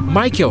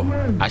 Michael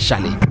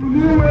Ashali.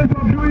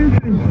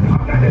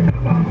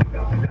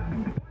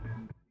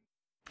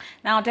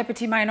 Now,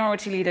 Deputy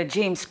Minority Leader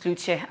James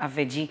Kluche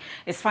Aveji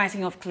is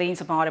fighting off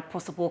claims about a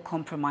possible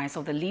compromise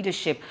of the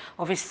leadership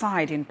of his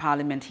side in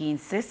Parliament. He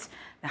insists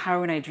the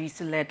Haruna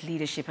Idrisu-led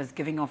leadership has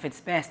given off its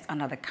best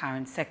under the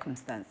current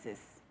circumstances.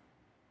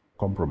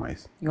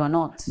 Compromise. You are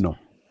not? No.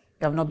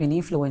 You have not been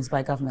influenced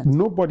by government?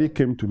 Nobody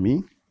came to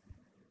me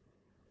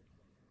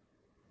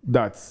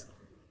that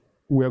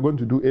we are going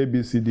to do A,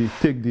 B, C, D,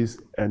 take this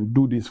and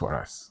do this for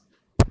us.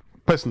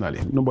 Personally,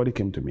 nobody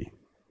came to me.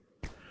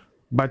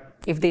 But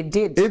if they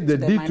did, if they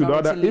did to the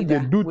other, leader,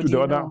 if they do to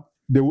the other,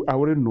 know? I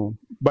wouldn't know.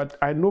 But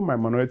I know my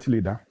minority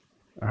leader,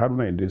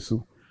 Haruna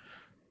Idrisu.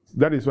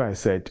 That is why I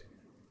said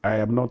I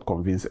am not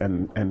convinced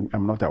and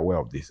I'm not aware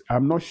of this.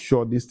 I'm not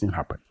sure this thing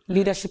happened.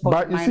 Leadership of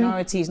the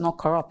minority is not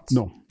corrupt.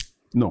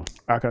 No,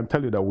 I can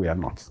tell you that we are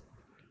not.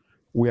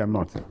 We are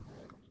not.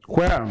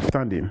 Where I'm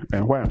standing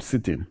and where I'm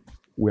sitting,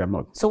 we are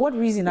not. So what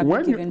reason have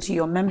you given to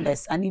your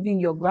members and even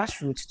your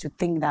grassroots to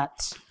think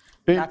that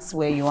that's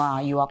where you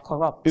are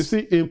corrupt? You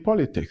see, in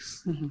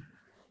politics,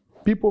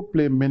 people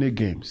play many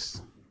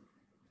games.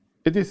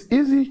 It is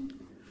easy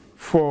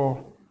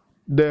for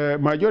the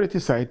majority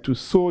side to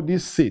sow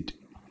this seed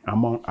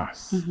among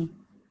us,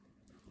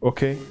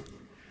 okay?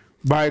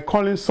 By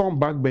calling some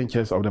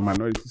backbenchers of the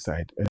minority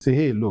side and say,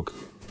 hey, look,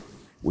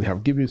 we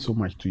have given so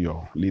much to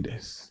your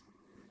leaders.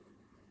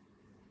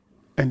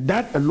 And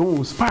that alone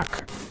will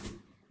spark.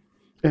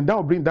 And that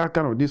will bring that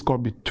kind of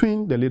discord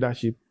between the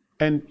leadership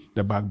and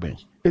the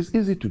backbench. It's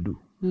easy to do.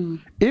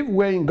 If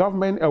we're in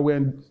government and we're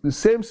in the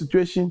same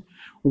situation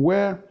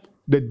where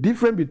the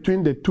difference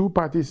between the two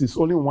parties is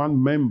only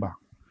one member,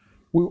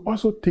 we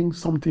also think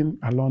something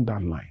along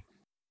that line.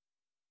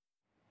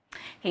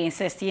 He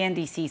insists the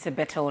NDC is a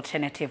better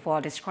alternative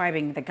while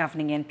describing the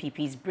governing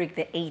NPP's Break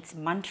the Eight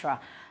mantra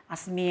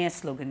as mere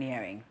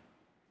sloganeering.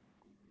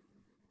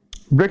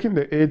 Breaking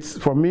the eight,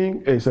 for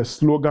me, is a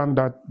slogan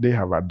that they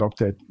have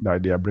adopted,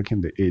 that they are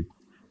breaking the eight.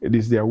 It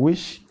is their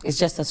wish. It's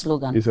just a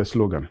slogan. It's a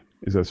slogan.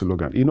 It's a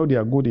slogan. You know, they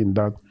are good in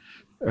that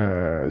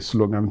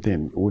slogan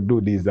thing. We'll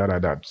do this, that, or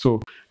that. So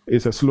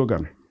it's a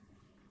slogan.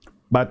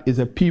 But it's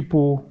a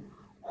people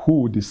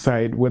who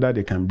decide whether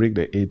they can break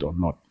the eight or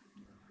not.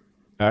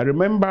 I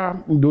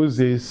remember in those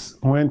days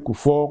when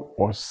Kufuor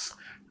was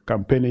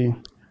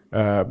campaigning,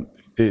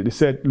 they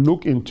said,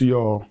 look into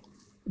your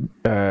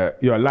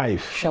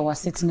life.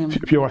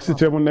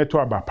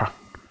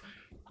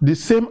 The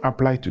same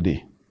apply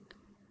today.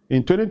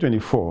 In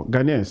 2024,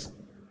 Ghanaians,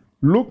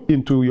 look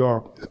into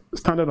your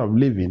standard of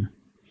living,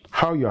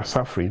 how you are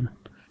suffering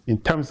in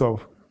terms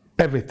of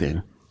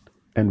everything,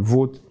 and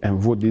vote this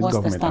government.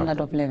 What's the standard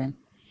of living?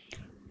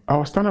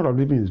 Our standard of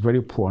living is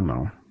very poor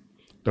now.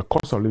 The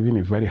cost of living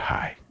is very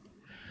high.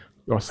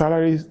 Your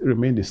salaries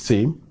remain the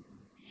same.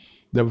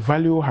 The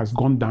value has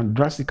gone down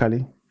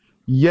drastically.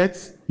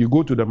 Yet, you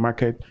go to the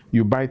market,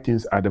 you buy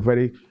things at a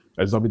very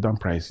exorbitant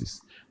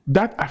prices.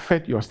 That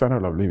affects your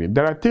standard of living.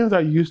 There are things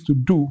that you used to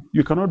do,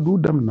 you cannot do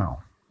them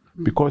now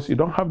because you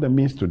don't have the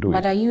means to do it.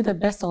 But are you the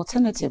best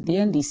alternative, the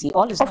NDC?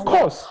 Of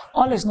course.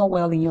 All is not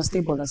well in your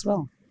stable as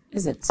well,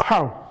 is it?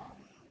 How?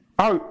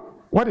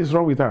 What is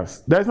wrong with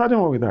us? There's nothing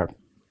wrong with that.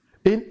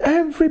 In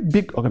every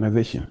big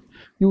organization,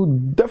 you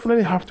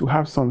definitely have to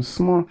have some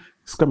small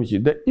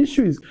skirmishes. The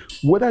issue is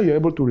whether you're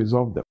able to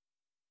resolve them.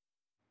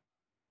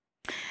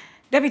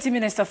 Deputy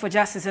Minister for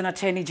Justice and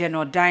Attorney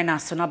General Dinah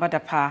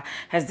Sonabadapa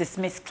has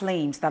dismissed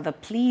claims that the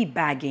plea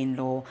bargain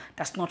law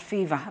does not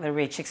favor the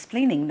rich,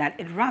 explaining that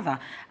it rather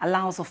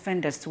allows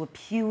offenders to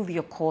appeal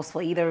their cause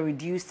for either a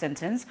reduced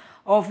sentence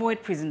or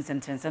avoid prison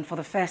sentence. And for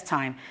the first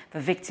time, the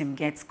victim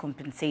gets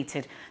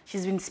compensated.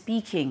 She's been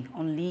speaking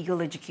on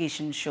legal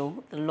education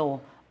show, The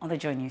Law, on the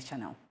Joy News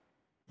channel.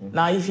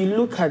 Now, if you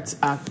look at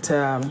Act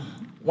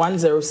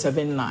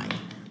 1079,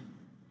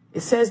 it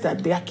says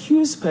that the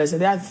accused person,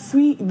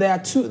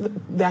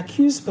 the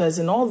accused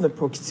person or the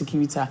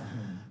prosecutor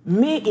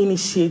may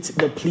initiate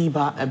the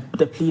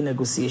plea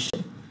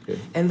negotiation. Okay.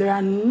 And there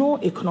are no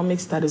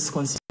economic status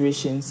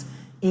considerations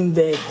in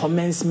the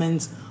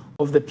commencement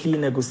of the plea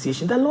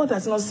negotiation. The law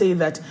does not say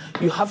that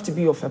you have to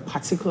be of a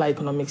particular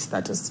economic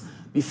status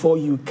before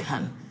you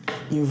can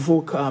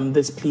invoke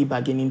this plea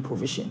bargaining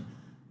provision.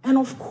 And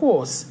of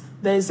course,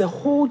 there is a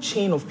whole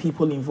chain of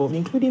people involved,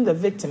 including the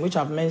victim, which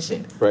I've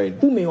mentioned, right,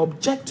 who may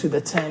object to the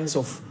terms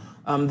of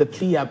the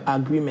plea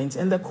agreement,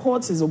 and the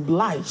court is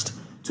obliged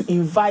to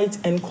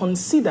invite and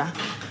consider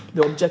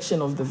the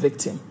objection of the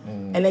victim.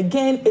 And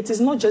again, it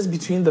is not just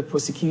between the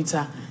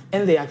prosecutor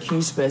and the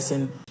accused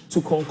person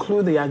to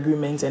conclude the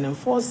agreement and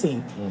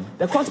enforcing.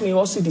 The court may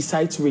also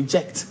decide to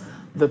reject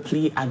the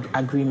plea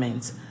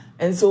agreement.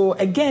 And so,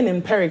 again,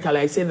 empirically,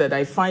 I say that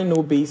I find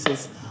no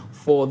basis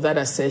for that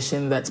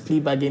assertion that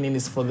plea bargaining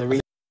is for the rich.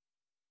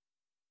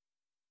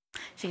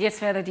 She gives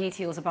further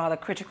details about the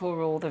critical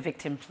role the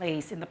victim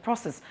plays in the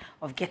process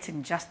of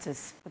getting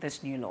justice with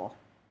this new law.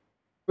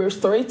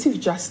 Restorative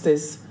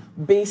justice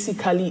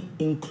basically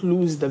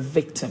includes the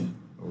victim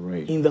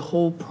in the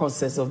whole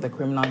process of the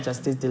criminal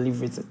justice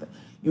delivery system.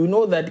 You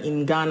know that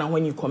in Ghana,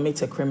 when you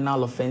commit a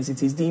criminal offense,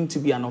 it is deemed to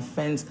be an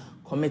offense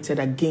committed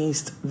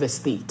against the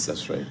state.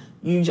 That's right.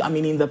 I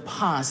mean, in the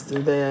past,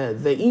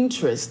 the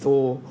interest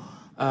or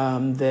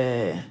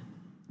the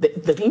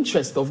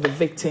interest of the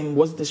victim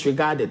was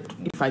disregarded,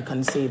 if I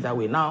can say it that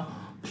way. Now,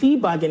 plea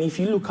bargain, if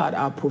you look at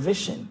our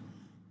provision,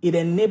 it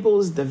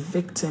enables the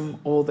victim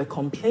or the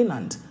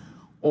complainant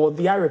or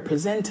their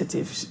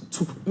representatives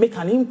to make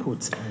an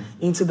input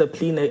into the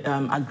plea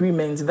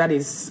agreement that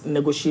is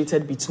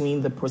negotiated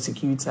between the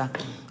prosecutor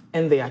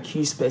and the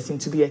accused person,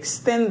 to the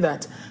extent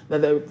that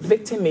the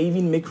victim may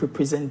even make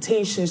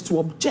representations to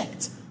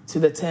object to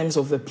the terms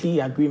of the plea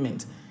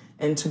agreement,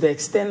 and to the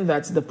extent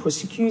that the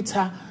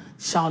prosecutor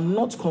shall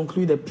not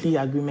conclude a plea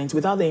agreement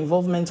without the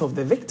involvement of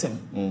the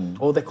victim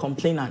or the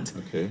complainant.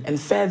 Okay. And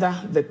further,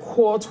 the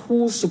court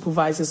who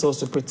supervises or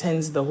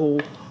superintends the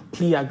whole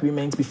plea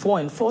agreement before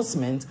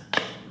enforcement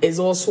is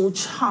also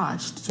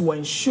charged to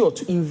ensure,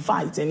 to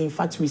invite, and in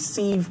fact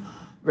receive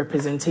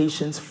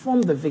representations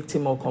from the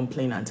victim or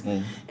complainant.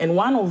 And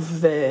one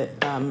of the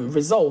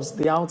results,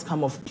 the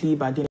outcome of plea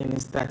bargaining,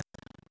 is that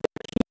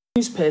the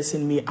accused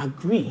person may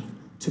agree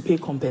to pay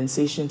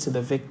compensation to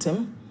the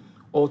victim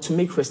or to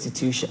make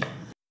restitution.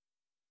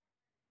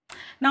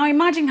 Now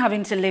imagine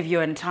having to live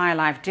your entire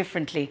life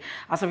differently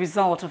as a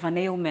result of an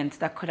ailment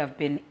that could have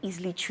been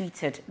easily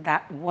treated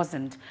that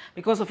wasn't,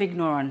 because of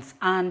ignorance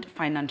and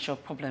financial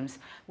problems.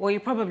 Well, you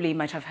probably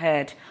might have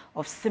heard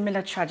of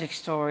similar tragic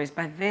stories,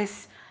 but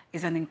this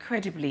is an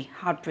incredibly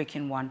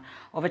heartbreaking one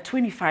of a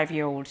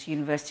 25-year-old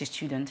university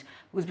student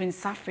who's been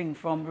suffering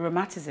from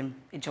rheumatism,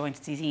 a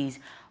joint disease.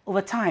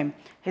 Over time,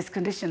 his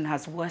condition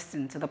has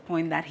worsened to the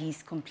point that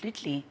he's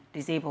completely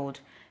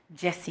disabled.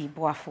 Jesse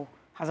Boafo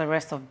has the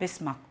rest of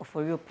Bismarck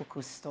Ofori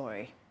Opoku's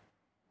story.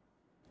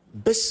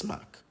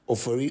 Bismarck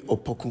Ofori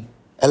Opoku,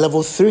 a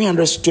level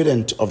 300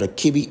 student of the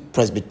Kibi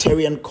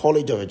Presbyterian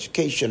College of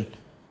Education,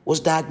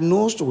 was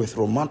diagnosed with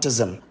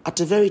rheumatism at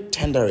a very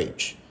tender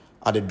age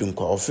at the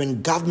Dunko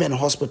Ofin Government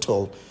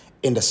Hospital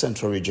in the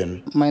Central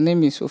Region. My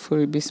name is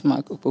Ofori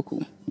Bismarck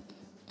Opoku.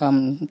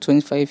 I'm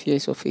 25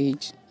 years of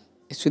age,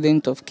 a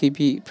student of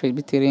KB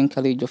Presbyterian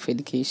College of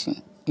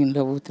Education in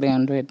level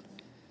 300.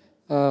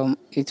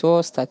 It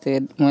all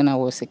started when I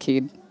was a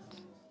kid.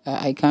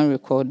 I can't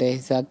recall the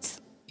exact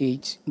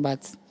age,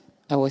 but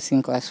I was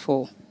in class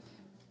 4.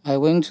 I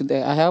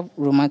have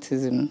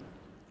rheumatism.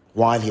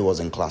 While he was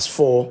in class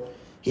 4,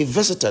 he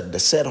visited the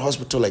said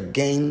hospital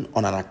again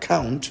on an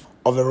account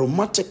of a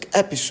rheumatic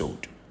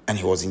episode, and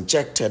he was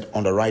injected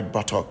on the right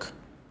buttock.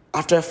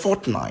 After a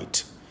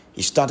fortnight,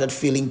 he started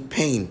feeling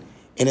pain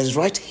in his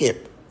right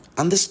hip,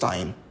 and this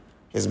time,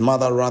 his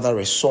mother rather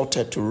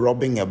resorted to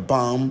rubbing a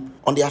balm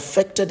on the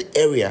affected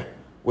area,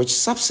 which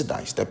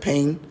subsidized the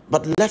pain,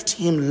 but left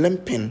him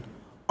limping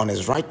on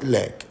his right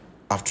leg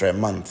after a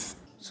month.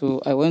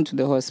 So I went to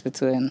the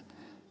hospital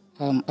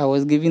and I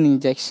was given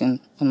injection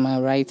on my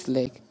right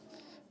leg.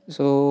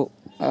 So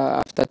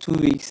after 2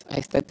 weeks, I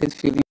started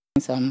feeling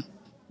some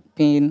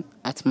pain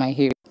at my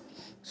hip.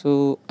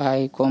 So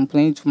I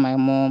complained to my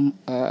mom.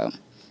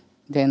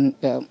 Then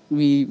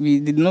we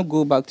did not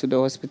go back to the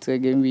hospital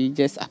again. We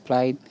just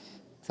applied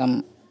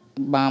some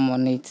balm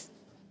on it.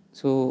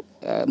 So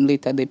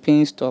later the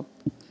pain stopped.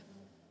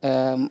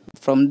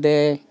 From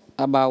there,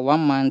 about 1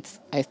 month,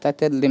 I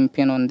started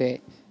limping on the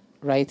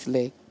right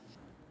leg.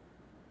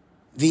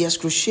 The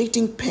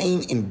excruciating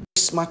pain in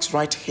Bismarck's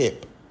right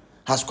hip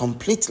has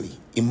completely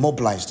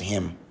immobilized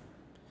him.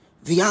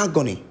 The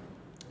agony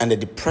and the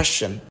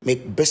depression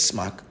make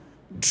Bismarck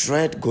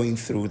dread going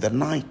through the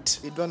night.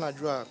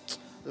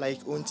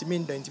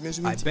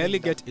 I barely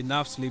get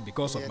enough sleep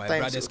because of my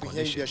brother's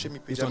condition.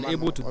 He's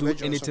unable to do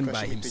anything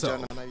by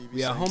himself.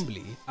 We are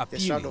humbly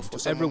appealing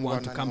to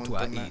everyone to come to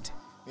our aid.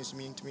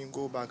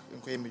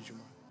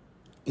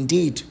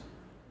 Indeed,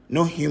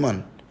 no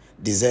human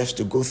deserves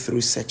to go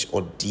through such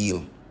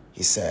ordeal,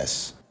 he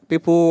says.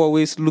 People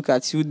always look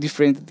at you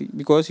differently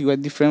because you are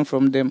different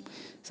from them.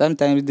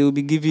 Sometimes they will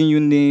be giving you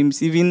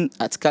names, even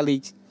at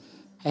college.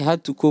 I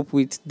had to cope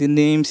with the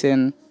names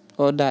and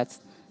all that.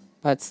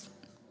 But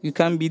you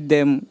can't beat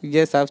them. You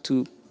just have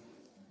to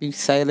be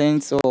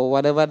silent or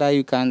whatever that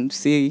you can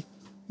say.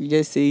 You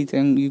just say it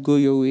and you go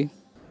your way.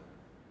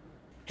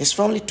 His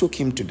family took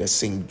him to the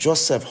St.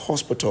 Joseph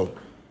Hospital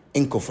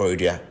in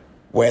Koforidua,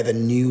 where the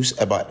news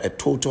about a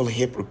total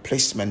hip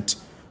replacement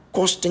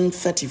costing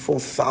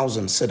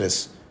 34,000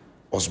 cedis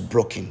was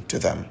broken to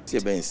them.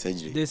 They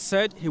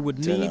said he would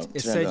need a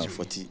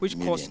surgery, which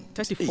cost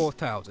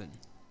 34,000.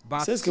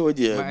 But my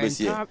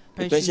entire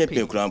pension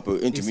pay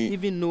is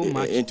even no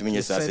match to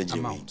the said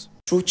amount.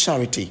 True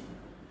charity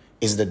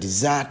is the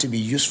desire to be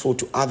useful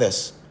to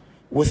others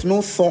with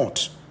no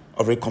thought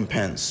of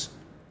recompense.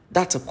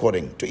 That's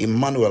according to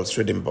Emmanuel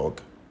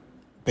Swedenborg.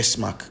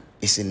 Bismarck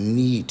is in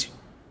need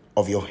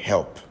of your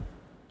help,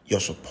 your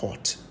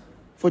support.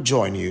 For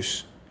Joy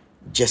News,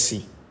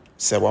 Jesse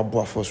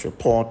Sewa-Boafo's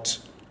report,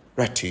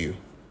 read to you.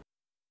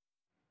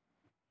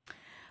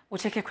 We'll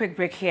take a quick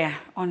break here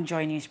on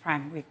Joy News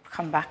Prime. We'll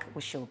come back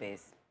with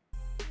Showbiz.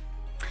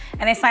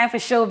 And it's time for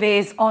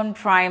Showbiz on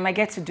Prime. I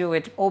get to do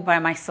it all by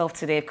myself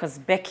today because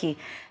Becky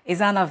is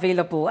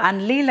unavailable.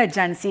 And Leila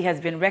Jansi has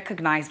been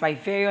recognized by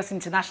various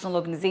international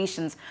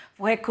organizations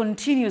for her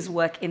continuous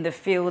work in the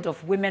field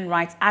of women's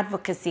rights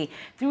advocacy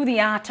through the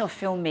art of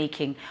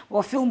filmmaking.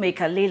 Well,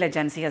 filmmaker Leila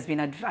Jansi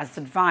has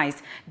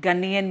advised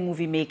Ghanaian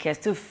movie makers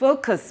to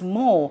focus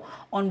more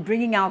on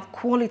bringing out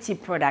quality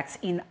products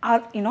in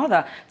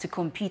order to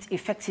compete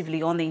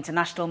effectively on the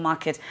international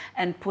market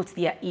and put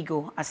their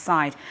ego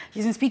aside.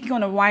 She's been speaking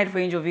on a wide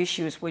range of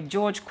issues with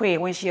George Quay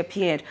when she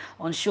appeared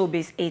on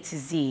Showbiz A to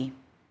Z.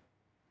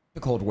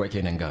 Difficult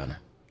working in Ghana?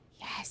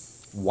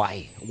 Yes.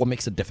 Why? What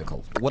makes it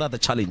difficult? What are the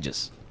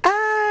challenges?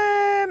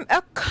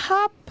 A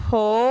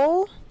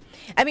couple.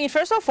 I mean,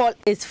 first of all,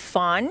 it's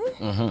fun.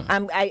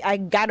 I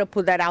gotta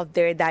put that out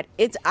there that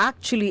it's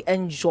actually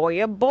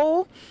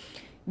enjoyable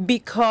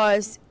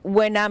because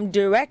when I'm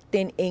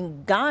directing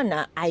in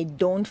Ghana, I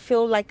don't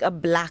feel like a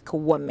black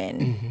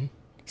woman.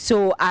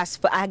 So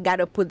I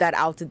gotta put that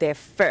out there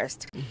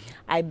first.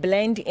 I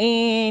blend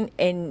in,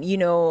 and you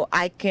know,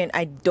 I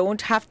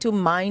don't have to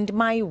mind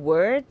my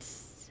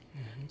words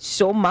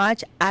so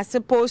much as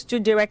opposed to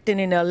directing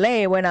in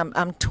LA when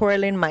I'm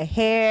twirling my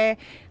hair,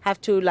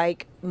 have to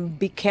like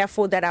be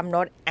careful that I'm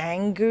not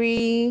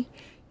angry.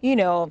 You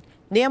know,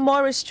 there are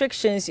more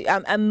restrictions.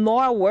 I'm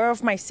more aware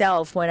of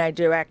myself when I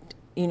direct,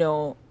 you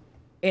know,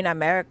 in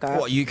America.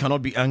 What, you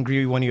cannot be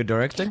angry when you're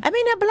directing? I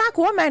mean, a black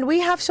woman, we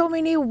have so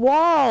many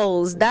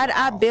walls that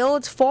are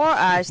built for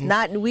us,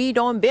 that we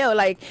don't build.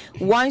 Like,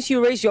 once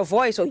you raise your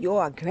voice,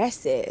 you're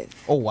aggressive.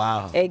 Oh,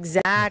 wow.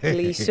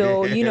 Exactly.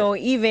 So,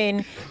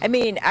 even, I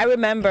mean, I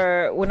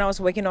remember when I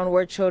was working on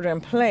Where Children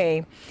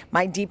Play,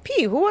 my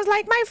DP, who was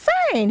like my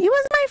friend, he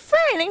was my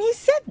friend, and he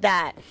said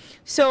that.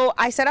 So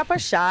I set up a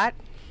shot,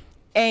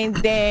 and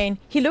then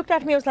he looked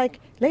at me, I was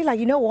like, Layla,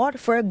 you know what?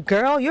 For a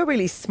girl, you're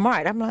really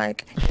smart. I'm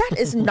like, that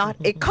is not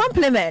a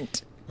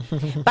compliment.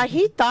 But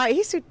he thought,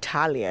 he's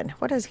Italian.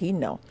 What does he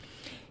know?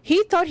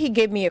 He thought he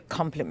gave me a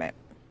compliment.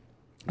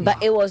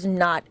 But it was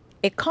not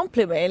a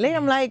compliment. And later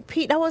I'm like,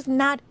 Pete, that was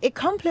not a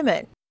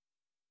compliment.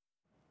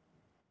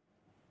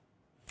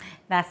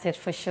 That's it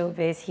for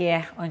Showbiz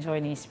here on Joy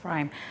News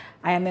Prime.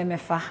 I am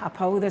Emefa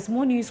Apawu. There's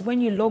more news when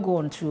you log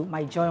on to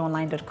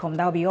myjoyonline.com.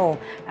 That'll be all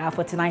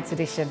for tonight's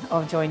edition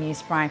of Joy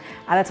News Prime.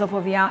 At the top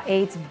of the hour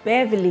 8,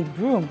 Beverly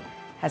Broom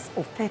has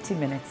 30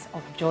 minutes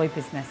of Joy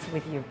Business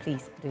with you.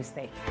 Please do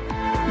stay.